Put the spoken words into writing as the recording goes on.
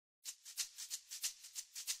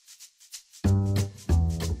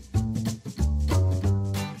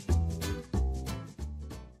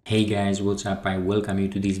Hey guys, what's up? I welcome you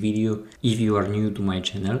to this video. If you are new to my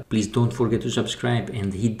channel, please don't forget to subscribe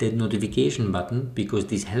and hit that notification button because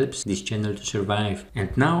this helps this channel to survive. And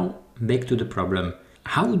now back to the problem.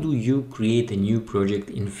 How do you create a new project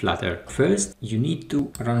in Flutter? First, you need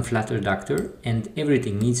to run Flutter Doctor and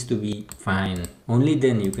everything needs to be fine. Only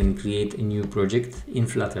then you can create a new project in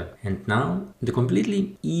Flutter. And now, the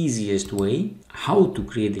completely easiest way how to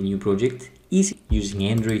create a new project is using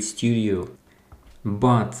Android Studio.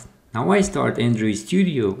 But now I start Android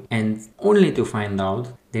Studio and only to find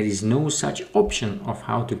out there is no such option of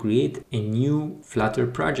how to create a new Flutter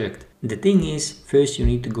project. The thing is, first you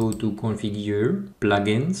need to go to Configure,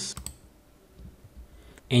 Plugins,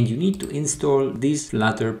 and you need to install this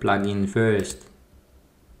Flutter plugin first.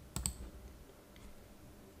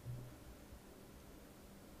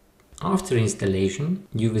 After installation,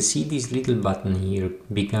 you will see this little button here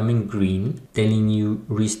becoming green, telling you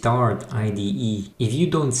Restart IDE. If you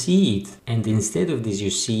don't see it and instead of this you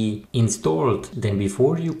see Installed, then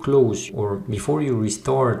before you close or before you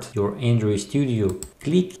restart your Android Studio,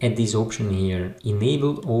 click at this option here,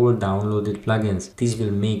 Enable all downloaded plugins. This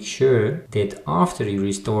will make sure that after you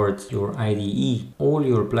restart your IDE, all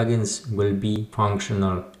your plugins will be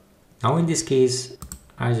functional. Now in this case,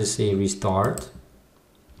 I just say Restart.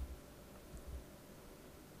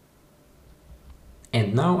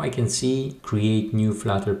 And now I can see Create New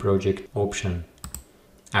Flutter Project option.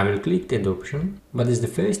 I will click that option, but as the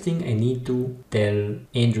first thing I need to tell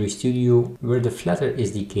Android Studio where the Flutter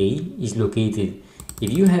SDK is located.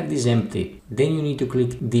 If you have this empty, then you need to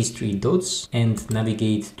click these three dots and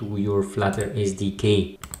navigate to your Flutter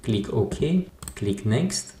SDK. Click OK, click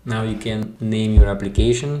Next. Now you can name your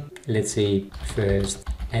application, let's say First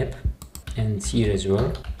App, and here as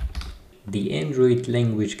well. The Android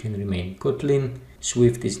language can remain Kotlin.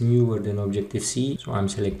 Swift is newer than Objective-C, so I'm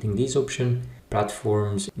selecting this option.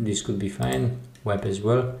 Platforms, this could be fine. Web as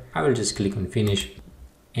well. I will just click on Finish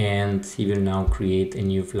and he will now create a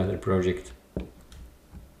new Flutter project.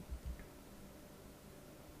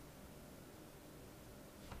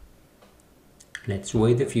 Let's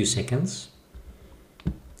wait a few seconds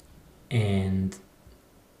and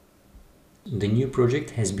the new project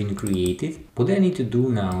has been created. What I need to do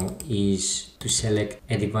now is to select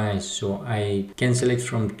a device. So I can select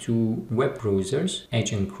from two web browsers,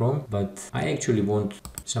 Edge and Chrome, but I actually want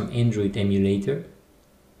some Android emulator.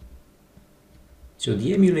 So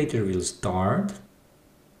the emulator will start.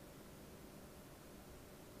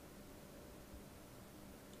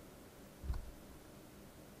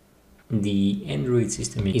 The Android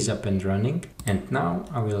system is up and running, and now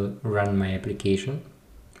I will run my application.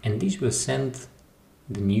 And this will send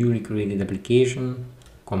the newly created application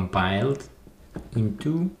compiled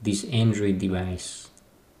into this Android device.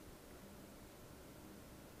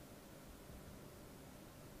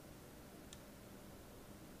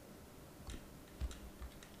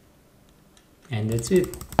 And that's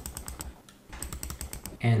it.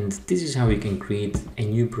 And this is how you can create a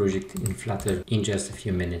new project in Flutter in just a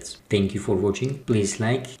few minutes. Thank you for watching. Please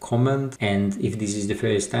like, comment, and if this is the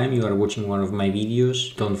first time you are watching one of my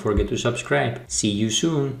videos, don't forget to subscribe. See you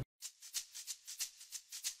soon!